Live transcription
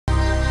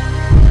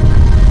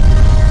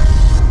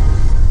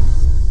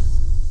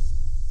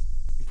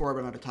before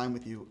I run out of time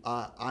with you,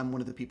 I'm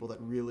one of the people that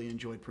really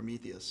enjoyed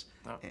Prometheus,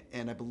 Oh.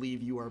 and I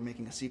believe you are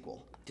making a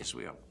sequel. Yes,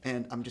 we are.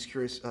 And I'm just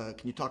curious, can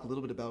you talk a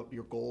little bit about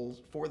your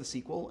goals for the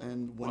sequel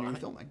and when you're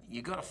filming?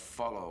 You got to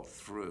follow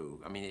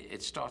through. I mean,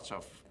 it starts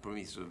off,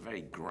 Prometheus, with a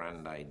very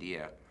grand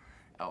idea,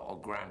 or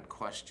grand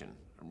question,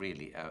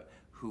 really.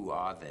 Who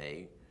are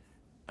they,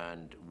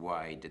 and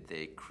why did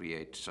they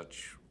create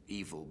such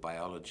evil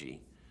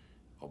biology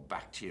or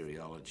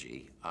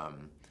bacteriology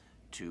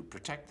to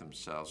protect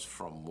themselves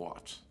from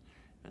what?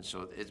 And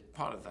so it's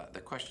part of that. The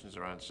questions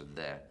are answered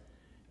there,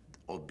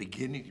 or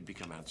beginning to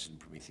become answered in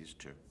Prometheus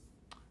 2.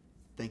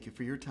 Thank you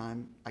for your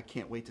time. I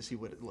can't wait to see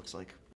what it looks like.